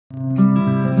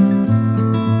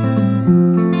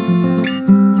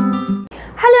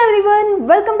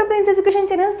Welcome to Prince education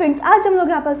channel. Friends, आज हम लोग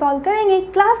यहाँ पर सॉल्व करेंगे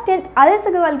क्लास 10 आर.एस.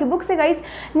 अग्रवाल की बुक से गाइस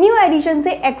न्यू एडिशन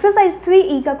से एक्सरसाइज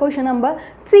 3E का question number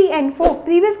 3 and 4।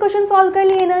 Previous question solve कर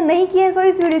लिए ना, नहीं किए सो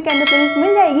इस वीडियो के अंदर प्लेलिस्ट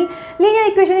मिल जाएगी linear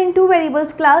equation in 2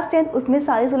 variables class 10। उसमें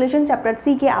सारे सोल्यूशन चैप्टर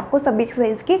 3 के आपको सभी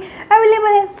एक्सरसाइज के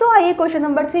अवेलेबल है। सो आइए क्वेश्चन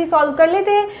नंबर 3 सॉल्व कर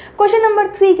लेते हैं। क्वेश्चन नंबर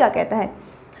 3 क्या कहता है?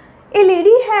 A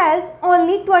lady has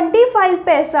only 25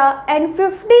 paisa and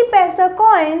 50 paisa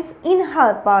coins in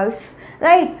her purse,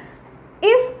 right?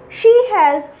 If she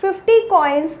has 50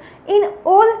 coins in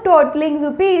all totaling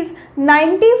rupees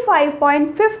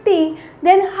 95.50,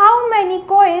 then how many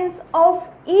coins of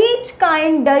each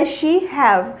kind does she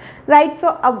have, right? So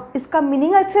अब इसका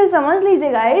meaning अच्छे से समझ लीजिए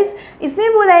guys. इसने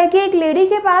बोला है कि एक लेडी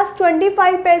के पास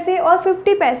 25 पैसे और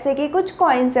 50 पैसे के कुछ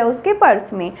कॉइन्स है उसके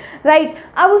पर्स में, राइट?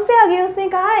 अब उससे आगे उसने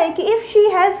कहा है कि इफ़ शी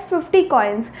हैज़ 50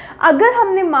 कॉइन्स, अगर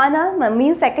हमने माना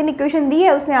मीन सेकंड इक्वेशन दी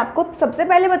है, उसने आपको सबसे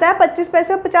पहले बताया 25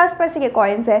 पैसे और 50 पैसे के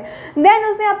कॉइन्स है। देन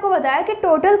उसने आपको बताया कि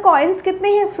टोटल कॉइन्स कितने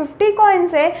हैं, 50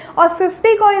 कॉइन्स है, और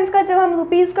 50 कॉइन्स का जब हम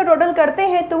रुपीज़ का टोटल करते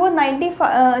हैं तो वो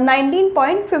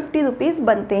 19.50 रुपीज़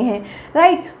बनते हैं,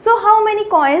 right? So how many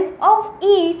coins of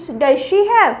each does she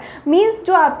have, means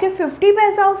जो आपके 50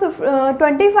 पैसा और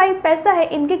 25 पैसा है,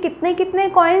 इनके कितने कितने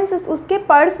कॉइन्स उसके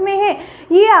पर्स में है,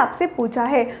 ये आपसे पूछा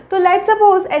है। तो लेट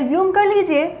सपोज एज्यूम कर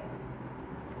लीजिए,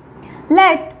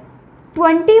 लेट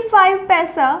 25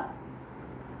 पैसा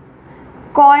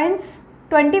कॉइन्स,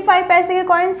 25 पैसे के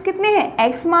कॉइन्स कितने हैं,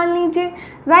 x मान लीजिए,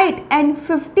 राइट? एंड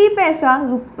 50 पैसा,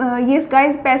 ये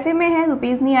गाइस पैसे में है,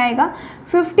 रुपीज़ नहीं आएगा,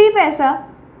 50 पैसा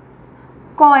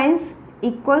कॉइन्स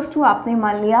इक्वल्स टू आपने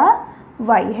मान लिया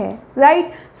y है,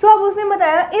 राइट? सो अब उसने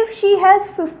बताया if she has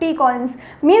 50 coins,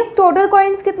 means total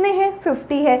coins कितने हैं,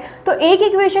 50 है। तो एक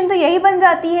इक्वेशन तो यही बन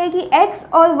जाती है कि x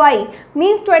और y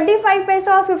मीन्स 25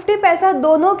 पैसा और 50 पैसा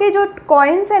दोनों के जो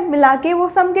कॉइन्स हैं मिला के वो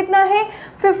सम कितना है,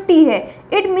 50 है।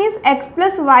 It means x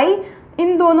plus Y,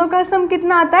 इन दोनों का सम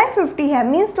कितना आता है, 50 है।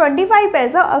 मीन्स 25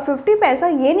 पैसा और 50 पैसा,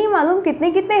 ये नहीं मालूम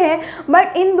कितने कितने हैं,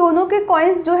 बट इन दोनों के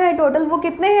कॉइन्स जो है टोटल वो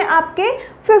कितने हैं आपके,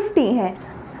 50 हैं।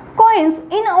 coins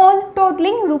in all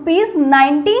totaling rupees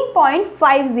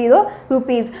 19.50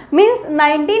 rupees, means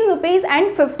 19 rupees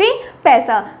and 50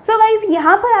 पैसा। सो गाइज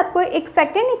यहाँ पर आपको एक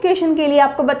सेकेंड इक्वेशन के लिए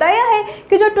आपको बताया है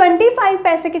कि जो 25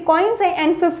 पैसे के कॉइन्स हैं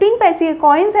एंड 15 पैसे के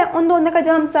कॉइन्स हैं, उन दोनों का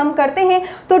जब हम सम करते हैं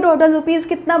तो टोटल रुपीज़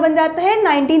कितना बन जाता है,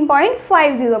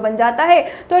 19.50 बन जाता है।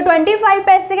 तो 25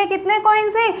 पैसे के कितने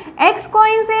कॉइन्स हैं, x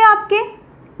कॉइन्स हैं आपके,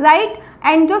 राइट?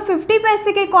 एंड जो 50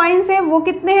 पैसे के कॉइन्स हैं वो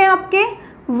कितने हैं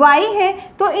आपके, y है।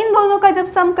 तो इन दोनों का जब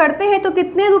सम करते हैं तो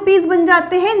कितने रुपीज़ बन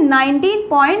जाते हैं,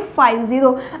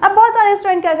 19.50। अब बहुत सारे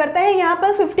स्टूडेंट क्या करते हैं, यहाँ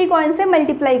पर 50 कॉइन्स से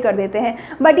मल्टीप्लाई कर देते हैं,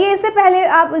 बट ये इससे पहले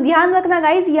आप ध्यान रखना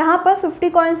गाइज, यहाँ पर 50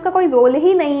 कॉइन्स का कोई रोल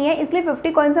ही नहीं है, इसलिए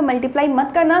 50 कॉइन्स से मल्टीप्लाई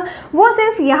मत करना। वो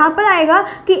सिर्फ यहाँ पर आएगा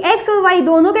कि x और y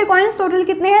दोनों के कॉइन्स टोटल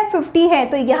कितने हैं, 50 है,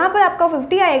 तो यहाँ पर आपका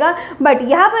 50 आएगा। बट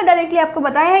यहाँ पर डायरेक्टली आपको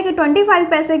बताया है कि 25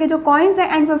 पैसे के जो कॉइन्स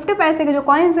हैं एंड 50 पैसे के जो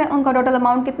कॉइन्स हैं उनका टोटल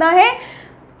अमाउंट कितना है,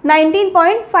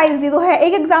 19.50 है।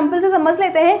 एक एग्जाम्पल से समझ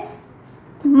लेते हैं।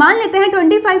 मान लेते हैं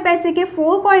 25 पैसे के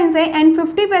 4 कॉइन्स हैं एंड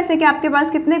 50 पैसे के आपके पास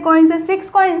कितने कॉइन्स हैं, 6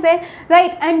 कॉइन्स हैं,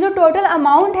 राइट? एंड जो टोटल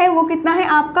अमाउंट है वो कितना है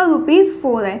आपका,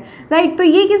 ₹4 है, राइट? तो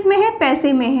ये किस में है,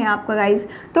 पैसे में है आपका गाइज।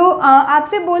 तो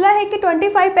आपसे बोला है कि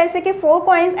 25 पैसे के 4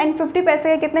 कॉइन्स एंड 50 पैसे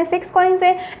के कितने, 6 कॉइन्स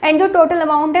हैं, एंड जो टोटल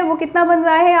अमाउंट है वो कितना बन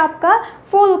रहा है आपका,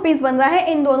 ₹4 बन रहा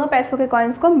है इन दोनों पैसों के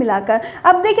कॉइन्स को मिलाकर।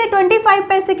 अब देखिए 25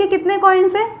 पैसे के कितने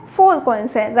कॉइन्स हैं, 4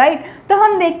 कॉइन्स हैं, राइट? तो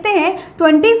हम देखते हैं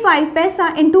 25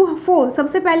 पैसा इंटू 4,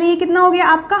 सबसे पहले ये कितना हो गया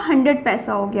आपका, 100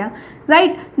 पैसा हो गया,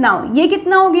 राइट? नाउ ये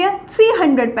कितना हो गया,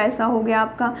 300 पैसा हो गया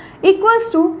आपका,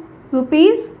 इक्वल्स टू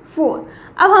 ₹4।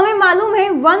 अब हमें मालूम है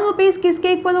 1 रुपीज़ किसके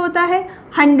इक्वल होता है,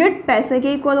 100 पैसे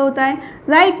के इक्वल होता है,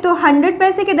 राइट? तो 100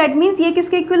 पैसे के दैट मीन्स ये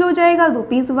किसके इक्वल हो जाएगा,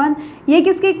 ₹1, ये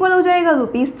किसके इक्वल हो जाएगा,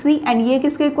 ₹3, एंड ये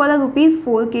किसके इक्वल है,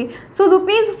 ₹4 के। सो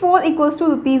 ₹4 इक्वल्स टू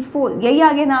 ₹4, यही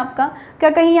आ गया ना आपका। क्या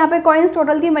कहीं यहाँ पे कॉइन्स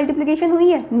टोटल की मल्टीप्लिकेशन हुई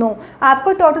है, नो।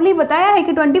 आपको टोटली बताया है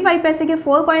कि 25 पैसे के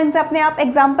 4 कॉइन्स है। अपने आप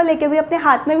एग्जाम्पल लेके भी अपने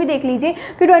हाथ में भी देख लीजिए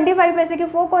कि 25 पैसे के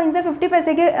 4 कॉइन्स है, 50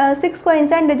 पैसे के 6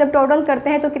 कॉइन्स हैं, एंड जब टोटल करते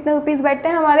हैं तो कितने रुपीज़ बैठते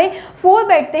हैं हमारे, 4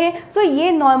 बैठते हैं। सो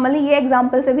ये नॉर्मली ये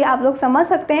एग्जाम्पल से भी आप लोग समझ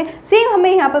सकते हैं। सेम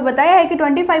हमें यहाँ पर बताया है कि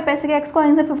 25 पैसे के x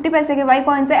कॉइन्स है, 50 पैसे के y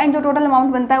कॉइन्स है, एंड जो टोटल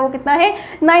अमाउंट बनता है वो कितना है,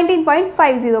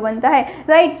 19.50 बनता है,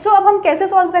 राइट? सो अब हम कैसे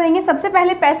सॉल्व करेंगे, सबसे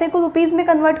पहले पैसे को रुपीज़ में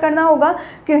कन्वर्ट करना होगा,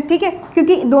 ठीक है,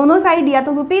 क्योंकि दोनों साइड या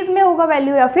तो रुपीज़ में होगा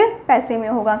वैल्यू या फिर पैसे में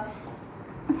होगा।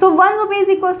 सो 1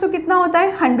 रुपीज़ इक्वल्स टू कितना होता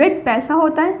है, 100 पैसा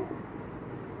होता है,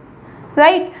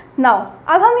 राइट? नाउ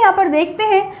अब हम यहाँ पर देखते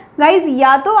हैं गाइज,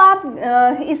 या तो आप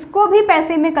इसको भी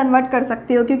पैसे में कन्वर्ट कर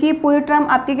सकते हो, क्योंकि ये पूरी टर्म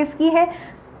आपके किसकी है,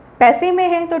 पैसे में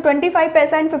है तो 25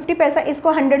 पैसा एंड 50 पैसा,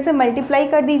 इसको 100 से मल्टीप्लाई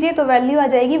कर दीजिए तो वैल्यू आ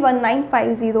जाएगी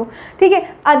 1950। ठीक है,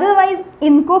 अदरवाइज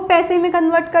इनको पैसे में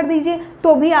कन्वर्ट कर दीजिए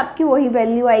तो भी आपकी वही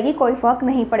वैल्यू आएगी, कोई फर्क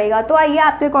नहीं पड़ेगा। तो आइए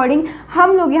आपके अकॉर्डिंग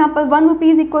हम लोग यहाँ पर 1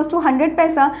 रुपीज़ इक्वल्स टू 100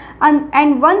 पैसा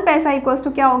एंड 1 पैसा इक्वल्स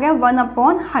टू क्या हो गया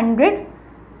 1/100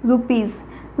 रुपीज़,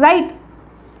 राइट।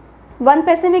 1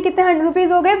 पैसे में कितने 100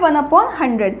 रुपीज़ हो गए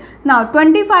 1/100। नाउ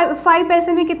 25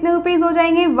 पैसे में कितने रुपीज़ हो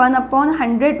जाएंगे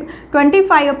 1/100,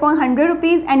 25/100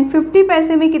 रुपीज़ एंड 50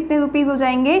 पैसे में कितने रुपीज़ हो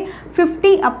जाएंगे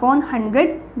 50/100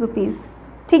 रुपीज़।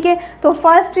 ठीक है, तो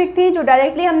फर्स्ट ट्रिक थी जो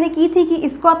डायरेक्टली हमने की थी कि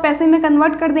इसको आप पैसे में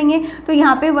कन्वर्ट कर देंगे तो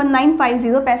यहाँ पे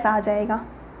 1950 पैसा आ जाएगा,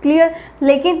 क्लियर।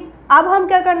 लेकिन अब हम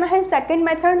क्या करना है, सेकंड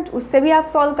मेथड, उससे भी आप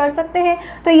सॉल्व कर सकते हैं।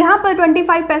 तो यहाँ पर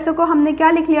 25 पैसे को हमने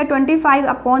क्या लिख लिया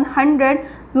 25/100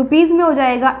 रुपीज़ में हो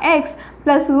जाएगा x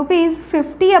plus rupees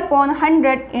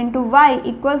 50/100 into Y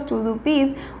equals to rupees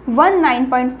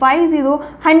 19.50।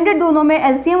 100 दोनों में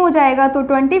एलसीएम हो जाएगा तो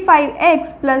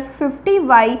 25x plus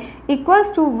 50y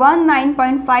equals to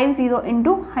 19.50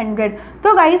 into 100।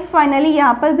 तो गाइज फाइनली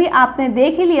यहाँ पर भी आपने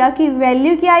देख ही लिया कि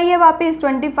वैल्यू क्या आई है वापस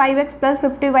 25x plus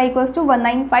 50y equals to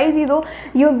 1950।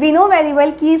 We know very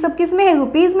well कि ये सब किस में है,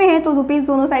 रुपीज़ में है, तो रुपीज़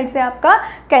दोनों साइड से आपका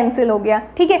कैंसिल हो गया।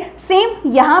 ठीक है, सेम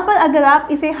यहाँ पर अगर आप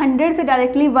इसे 100 से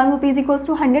डायरेक्टली 1 रुपीज़ इक्वल्स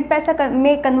टू 100 पैसा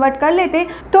में कन्वर्ट कर लेते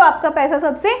तो आपका पैसा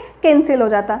सबसे कैंसिल हो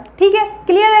जाता। ठीक है,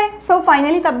 क्लियर है। सो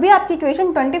फाइनली तब भी आपकी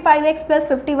equation 25x plus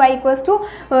 50y equals to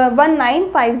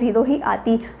 1950 ही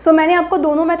आती। सो मैंने आपको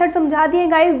दोनों मेथड समझा दिए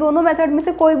गाइस, दोनों मेथड में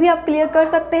से कोई भी आप क्लियर कर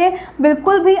सकते हैं,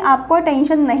 बिल्कुल भी आपको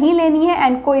टेंशन नहीं लेनी है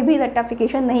एंड कोई भी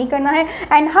रेक्टिफिकेशन नहीं करना है।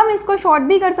 एंड हम इसको शॉर्ट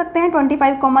भी कर सकते हैं,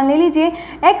 25 कॉमन ले लीजिए,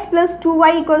 x plus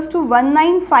 2y equals to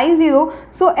 1950।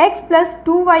 So x plus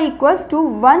 2y equals to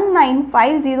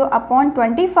 1950 upon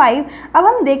 25। अब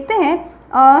हम देखते हैं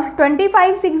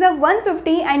 25 6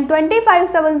 150 एंड 25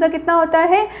 7 कितना होता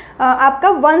है आपका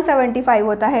 175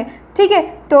 होता है। ठीक है,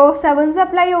 तो 7 से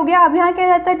अप्लाई हो गया। अब यहाँ क्या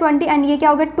रहता है 20 एंड ये क्या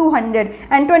हो गया 200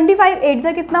 एंड 25 8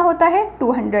 से कितना होता है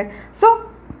 200। सो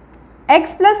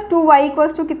x plus 2y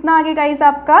equals to कितना आ गया गाइज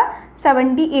आपका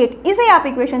 78। इसे आप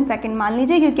इक्वेशन सेकंड मान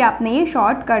लीजिए क्योंकि आपने ये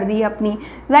शॉर्ट कर दी अपनी,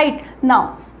 राइट। नाउ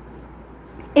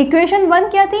इक्वेशन 1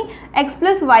 क्या थी x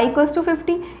plus Y equals to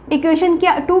 50, equation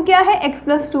क्या 2 क्या है x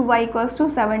plus 2y equals to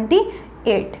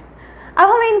 78। अब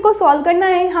हमें इनको सॉल्व करना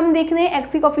है। हम देख रहे हैं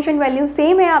x की कोफिशिएंट वैल्यू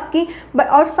सेम है आपकी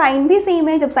और साइन भी सेम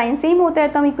है। जब साइन सेम होता है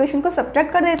तो हम इक्वेशन को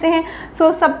सब्ट्रैक्ट कर देते हैं।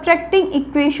 सो subtracting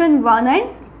equation 1 and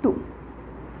 2,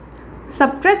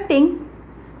 subtracting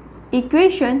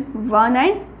equation 1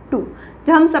 and 2,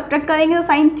 जब हम सब्ट्रैक्ट करेंगे तो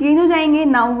साइन चेंज हो जाएंगे।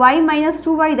 Now y minus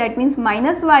 2y that means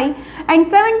minus Y and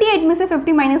 78 में से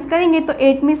 50 माइनस करेंगे तो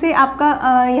 8 में से आपका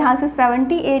यहाँ से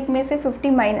 78 में से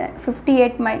 50 माइनस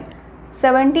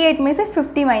 78 में से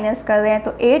 50 माइनस कर रहे हैं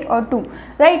तो 8 और 2,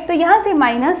 राइट। तो यहाँ से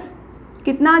माइनस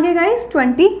कितना आ गया गाइस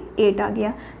 28 आ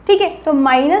गया। ठीक है, तो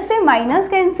माइनस से माइनस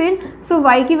कैंसिल, सो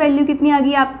y की वैल्यू कितनी आ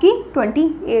गई आपकी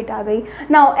 28 आ गई।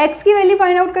 नाउ x की वैल्यू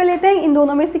फाइंड आउट कर लेते हैं, इन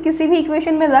दोनों में से किसी भी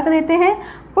इक्वेशन में रख देते हैं।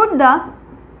 Put the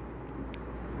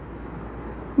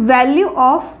value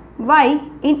of y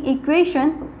in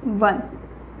equation 1,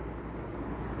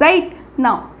 right.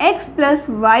 Now x plus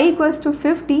Y equals to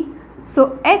 50, so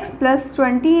x plus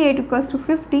 28 equals to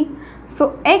 50, so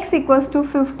x equals to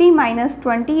 50 minus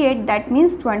 28 that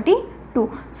means 22।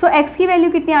 so x की वैल्यू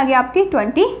कितनी आ गई आपकी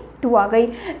 22 आ गई।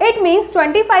 इट मीन्स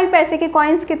 25 पैसे के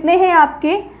coins कितने हैं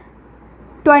आपके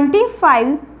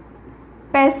 25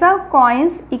 पैसा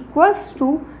कॉइन्स इक्वल्स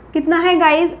टू कितना है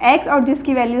गाइज x और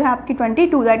जिसकी वैल्यू है आपकी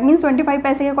 22, दैट मीन्स 25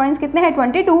 पैसे के कॉइन्स कितने हैं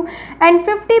 22 एंड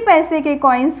 50 पैसे के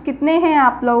कॉइन्स कितने हैं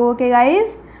आप लोगों के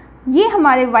गाइज, ये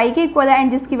हमारे y के इक्वल है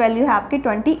एंड जिसकी वैल्यू है आपके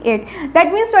 28।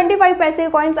 दैट मीन्स 25 पैसे के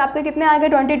कॉइन्स आपके कितने आ गए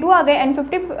 22 आ गए एंड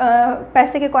 50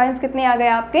 पैसे के कॉइन्स कितने आ गए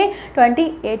आपके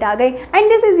 28 आ गए and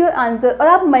this is your answer. और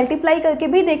आप मल्टीप्लाई करके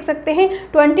भी देख सकते हैं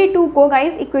 22 को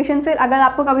गाइस इक्वेशन से। अगर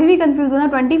आपको कभी भी कंफ्यूज होना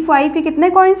 25 के कितने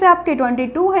कॉइन्स है आपके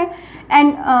 22 है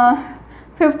एंड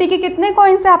 50 के कितने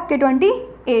कॉइन्स है आपके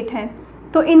 28 है,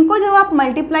 तो इनको जब आप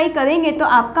मल्टीप्लाई करेंगे तो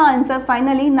आपका आंसर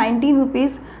फाइनली 19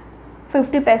 रुपीज़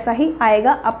 50 पैसा ही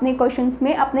आएगा। अपने क्वेश्चंस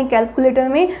में, अपने कैलकुलेटर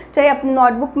में, चाहे अपने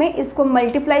नोटबुक में इसको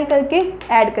मल्टीप्लाई करके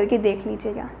ऐड करके देख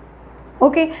लीजिएगा।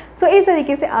 ओके, सो इस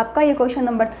तरीके से आपका ये क्वेश्चन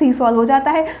नंबर 3 सॉल्व हो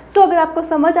जाता है। सो अगर आपको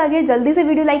समझ आ गया जल्दी से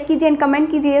वीडियो लाइक कीजिए एंड कमेंट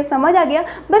कीजिए समझ आ गया।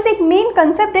 बस एक मेन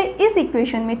कंसेप्ट है इस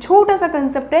इक्वेशन में, छोटा सा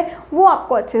कंसेप्ट है, वो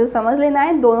आपको अच्छे से समझ लेना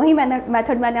है। दोनों ही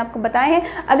मेथड मैंने आपको बताए हैं,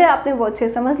 अगर आपने वो अच्छे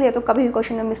से समझ लिया तो कभी भी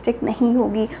क्वेश्चन में मिस्टेक नहीं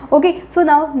होगी। Okay, so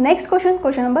now next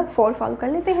question number 4 solve कर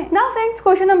लेते हैं। नाउ फ्रेंड्स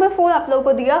क्वेश्चन नंबर 4 आप लोगों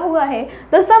को दिया हुआ है,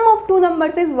 the some of two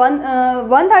numbers is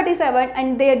 137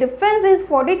 and there difference is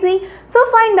 43, so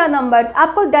find the numbers.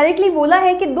 आपको डायरेक्टली बोला बोला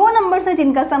है कि दो नंबर्स है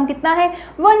जिनका सम कितना है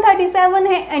 137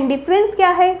 है एंड डिफरेंस क्या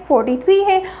है 43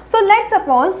 है. So let's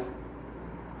suppose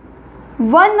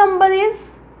one number is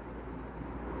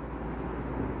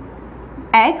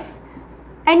x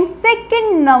and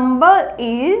second number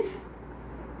is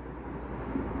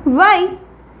y,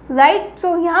 right.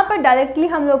 सो यहाँ पर डायरेक्टली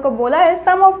हम लोग को बोला है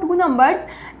सम of two numbers,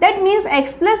 that means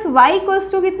x plus Y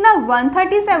equals to कितना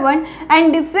 137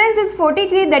 and difference is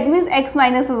 43, that means x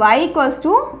minus Y equals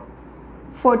to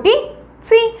 43.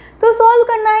 तो solve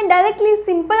करना है डायरेक्टली,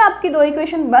 सिंपल आपकी दो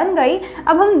इक्वेशन बन गई.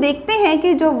 अब हम देखते हैं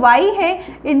कि जो y है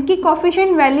इनकी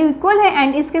कोफिशिएंट वैल्यू इक्वल है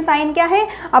एंड इसके साइन क्या है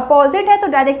अपोजिट है, तो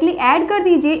डायरेक्टली ऐड कर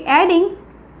दीजिए. एडिंग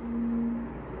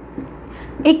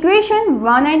इक्वेशन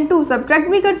 1 एंड 2, सब्ट्रैक्ट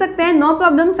भी कर सकते हैं, नो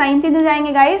प्रॉब्लम, साइन चेंज हो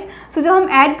जाएंगे गाइस. सो जब हम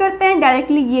ऐड करते हैं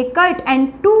डायरेक्टली ये cut and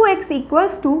 2x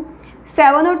equals to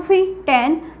 7 और 3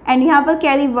 10 एंड यहाँ पर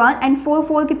कैरी 1 एंड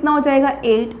 4 कितना हो जाएगा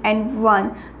 8 एंड 1.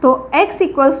 तो x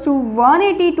इक्वल्स टू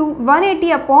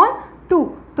 180 अपॉन 2,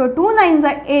 तो 2 9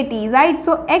 80, राइट.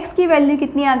 सो x की वैल्यू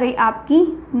कितनी आ गई आपकी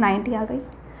 90 आ गई.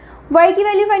 y की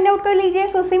वैल्यू फाइंड आउट कर लीजिए.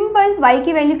 सो सिंपल, y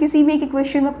की वैल्यू किसी भी एक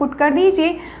इक्वेशन में पुट कर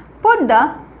दीजिए. Put the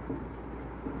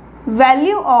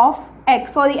value of x,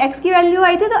 sorry x की वैल्यू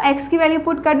आई थी तो x की वैल्यू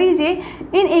पुट कर दीजिए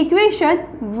in equation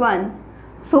 1.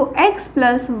 So x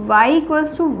plus Y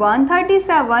equals to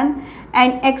 137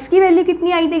 and x की वैल्यू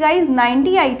कितनी आई थी गाइज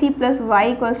 90 आई थी, प्लस y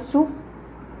इक्वल्स टू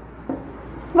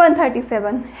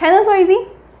 137, है ना. So easy.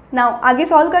 नाउ आगे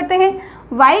सॉल्व करते हैं.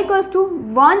 y equals to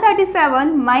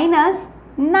 137 minus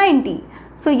 90.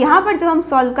 सो यहाँ पर जब हम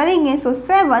सॉल्व करेंगे सो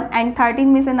 7 एंड 13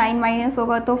 में से 9 माइनस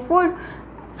होगा तो 4.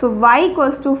 So y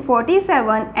equals to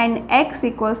 47 and x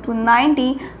equals to 90.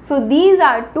 So these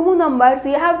are two numbers.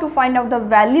 You have to find out the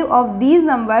value of these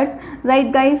numbers, right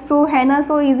guys? So है ना,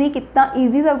 so easy, कितना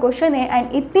easy सा question है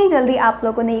and इतनी जल्दी आप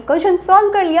लोगों ने ये क्वेश्चन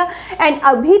सॉल्व कर लिया. एंड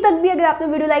अभी तक भी अगर आपने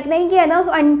वीडियो लाइक नहीं किया ना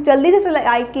एंड जल्दी से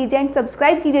लाइक कीजिए एंड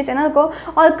सब्सक्राइब कीजिए चैनल को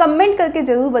और कमेंट करके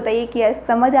जरूर बताइए कि यार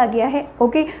समझ आ गया है.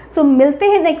 ओके, सो मिलते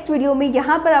हैं नेक्स्ट वीडियो में.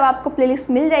 यहाँ पर अब आपको प्लेलिस्ट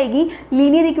मिल जाएगी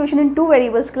linear equation in 2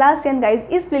 variables class 10 guys.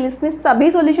 इस प्लेलिस्ट में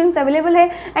सभी सॉल्यूशंस अवेलेबल है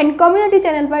एंड कम्युनिटी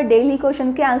चैनल पर डेली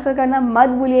क्वेश्चंस के आंसर करना मत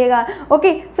भूलिएगा.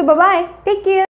 ओके, सो बाय बाय, टेक केयर.